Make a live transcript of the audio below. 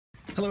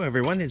Hello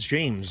everyone, it's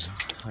James.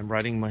 I'm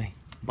riding my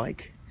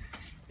bike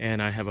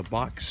and I have a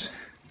box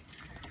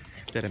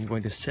that I'm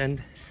going to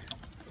send.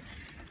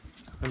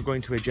 I'm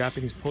going to a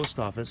Japanese post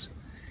office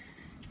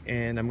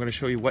and I'm going to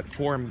show you what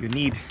form you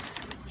need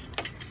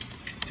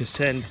to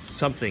send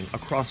something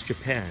across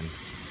Japan.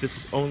 This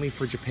is only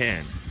for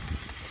Japan.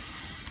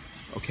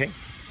 Okay?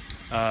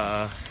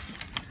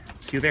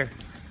 See you there.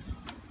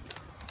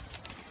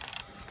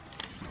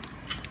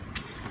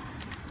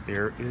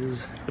 There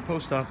is the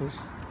post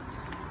office.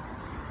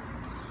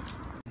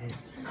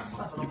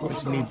 You're going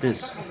to need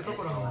this. Okay,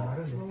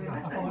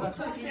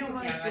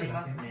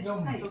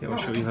 I'll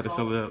show you how to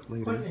fill it out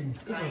later.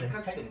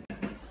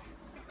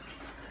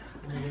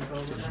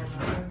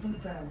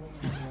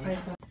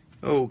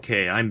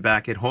 Okay, I'm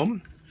back at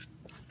home.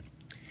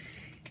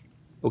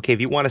 Okay,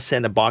 if you want to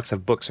send a box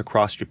of books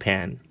across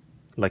Japan,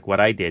 like what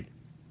I did,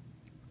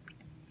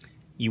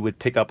 you would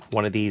pick up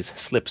one of these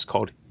slips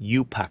called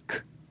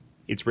Yuupack.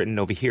 It's written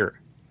over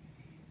here.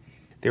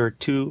 There are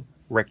two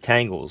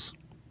rectangles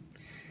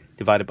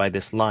divided by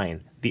this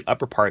line. The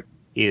upper part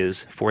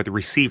is for the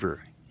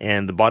receiver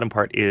and the bottom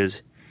part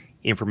is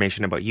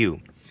information about you.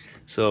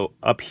 So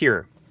up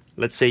here,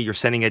 let's say you're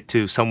sending it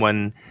to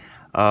someone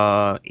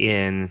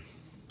in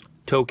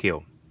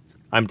Tokyo.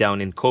 I'm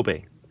down in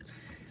Kobe.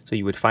 So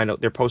you would find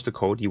out their postal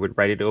code, you would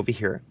write it over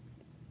here,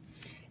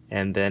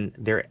 and then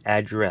their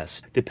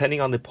address. Depending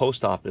on the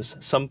post office,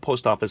 some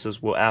post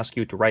offices will ask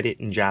you to write it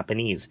in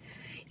Japanese.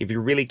 If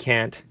you really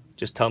can't,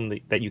 just tell them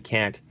that you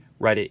can't,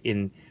 write it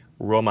in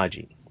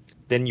Romaji.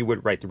 Then you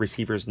would write the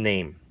receiver's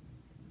name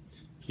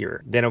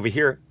here. Then over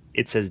here,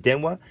 it says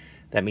denwa,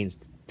 that means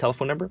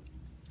telephone number,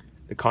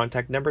 the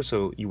contact number,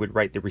 so you would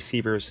write the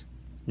receiver's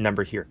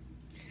number here.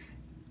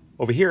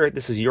 Over here,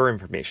 this is your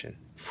information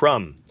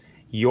from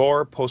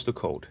your postal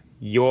code,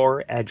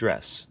 your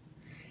address,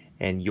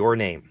 and your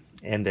name.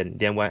 And then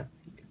denwa,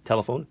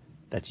 telephone,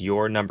 that's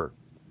your number.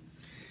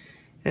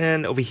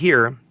 And over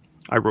here,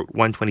 I wrote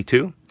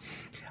 122.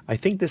 I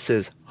think this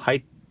is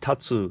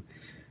haitatsu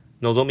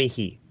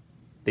nozomihi,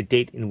 the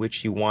date in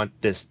which you want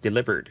this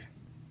delivered.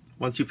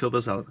 Once you fill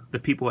this out, the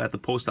people at the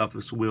post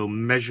office will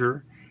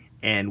measure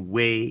and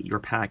weigh your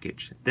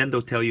package. Then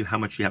they'll tell you how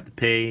much you have to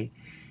pay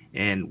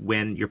and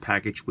when your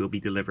package will be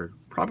delivered,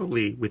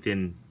 probably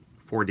within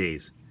 4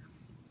 days.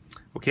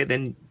 Okay,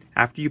 then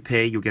after you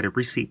pay, you'll get a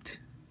receipt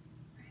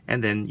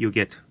and then you'll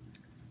get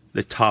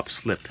the top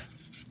slip.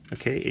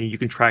 Okay, and you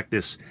can track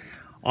this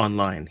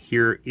online.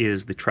 Here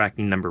is the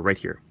tracking number right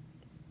here.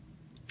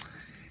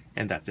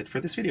 And that's it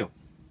for this video.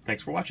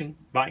 Thanks for watching.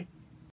 Bye.